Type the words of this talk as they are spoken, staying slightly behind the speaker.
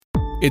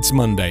It's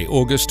Monday,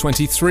 August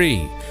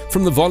 23.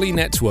 From the Volley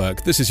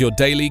Network, this is your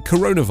daily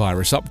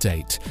coronavirus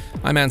update.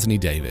 I'm Anthony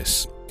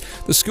Davis.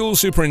 The school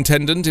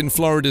superintendent in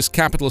Florida's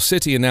capital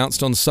city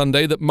announced on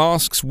Sunday that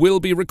masks will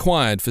be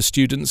required for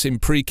students in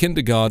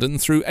pre-kindergarten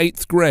through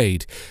 8th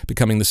grade,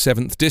 becoming the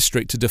 7th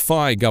district to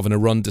defy Governor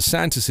Ron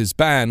DeSantis'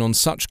 ban on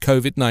such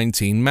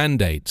COVID-19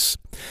 mandates.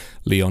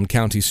 Leon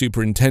County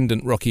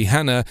Superintendent Rocky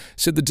Hanna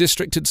said the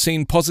district had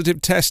seen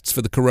positive tests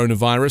for the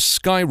coronavirus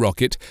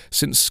skyrocket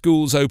since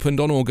schools opened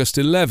on August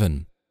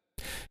 11.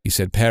 He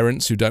said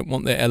parents who don't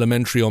want their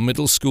elementary or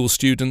middle school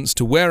students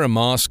to wear a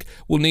mask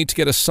will need to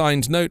get a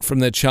signed note from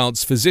their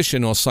child's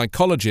physician or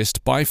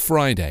psychologist by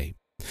Friday.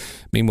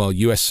 Meanwhile,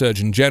 U.S.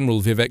 Surgeon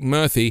General Vivek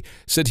Murthy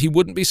said he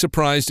wouldn't be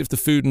surprised if the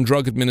Food and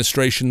Drug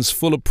Administration's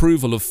full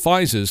approval of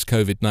Pfizer's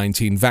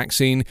COVID-19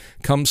 vaccine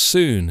comes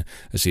soon,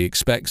 as he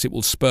expects it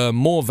will spur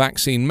more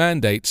vaccine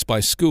mandates by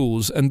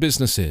schools and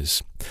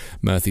businesses.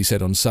 Murthy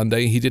said on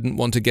Sunday he didn't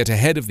want to get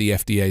ahead of the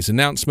FDA's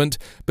announcement,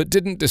 but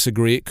didn't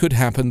disagree it could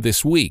happen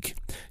this week.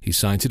 He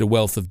cited a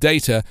wealth of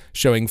data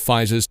showing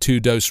Pfizer's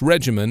 2-dose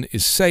regimen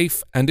is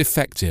safe and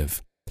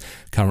effective.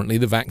 Currently,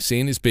 the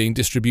vaccine is being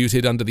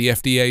distributed under the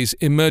FDA's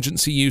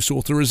emergency use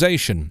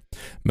authorization.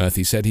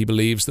 Murthy said he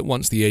believes that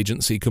once the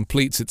agency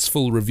completes its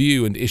full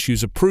review and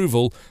issues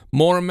approval,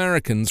 more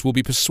Americans will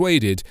be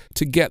persuaded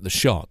to get the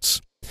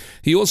shots.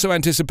 He also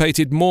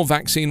anticipated more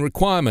vaccine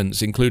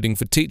requirements, including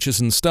for teachers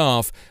and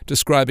staff,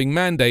 describing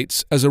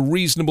mandates as a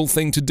reasonable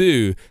thing to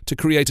do to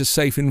create a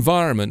safe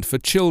environment for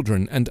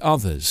children and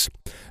others.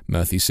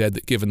 Murthy said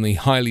that given the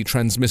highly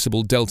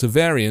transmissible Delta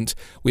variant,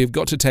 we have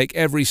got to take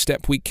every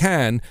step we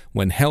can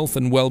when health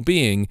and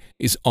well-being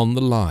is on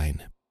the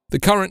line. The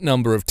current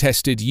number of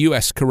tested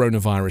U.S.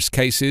 coronavirus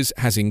cases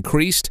has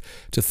increased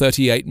to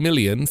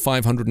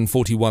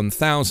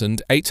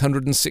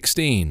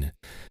 38,541,816.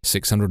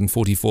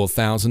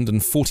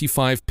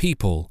 644,045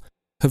 people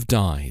have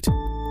died.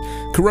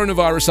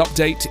 Coronavirus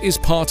Update is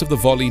part of the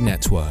Volley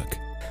Network.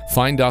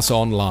 Find us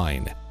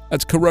online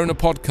at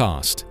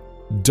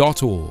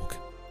coronapodcast.org.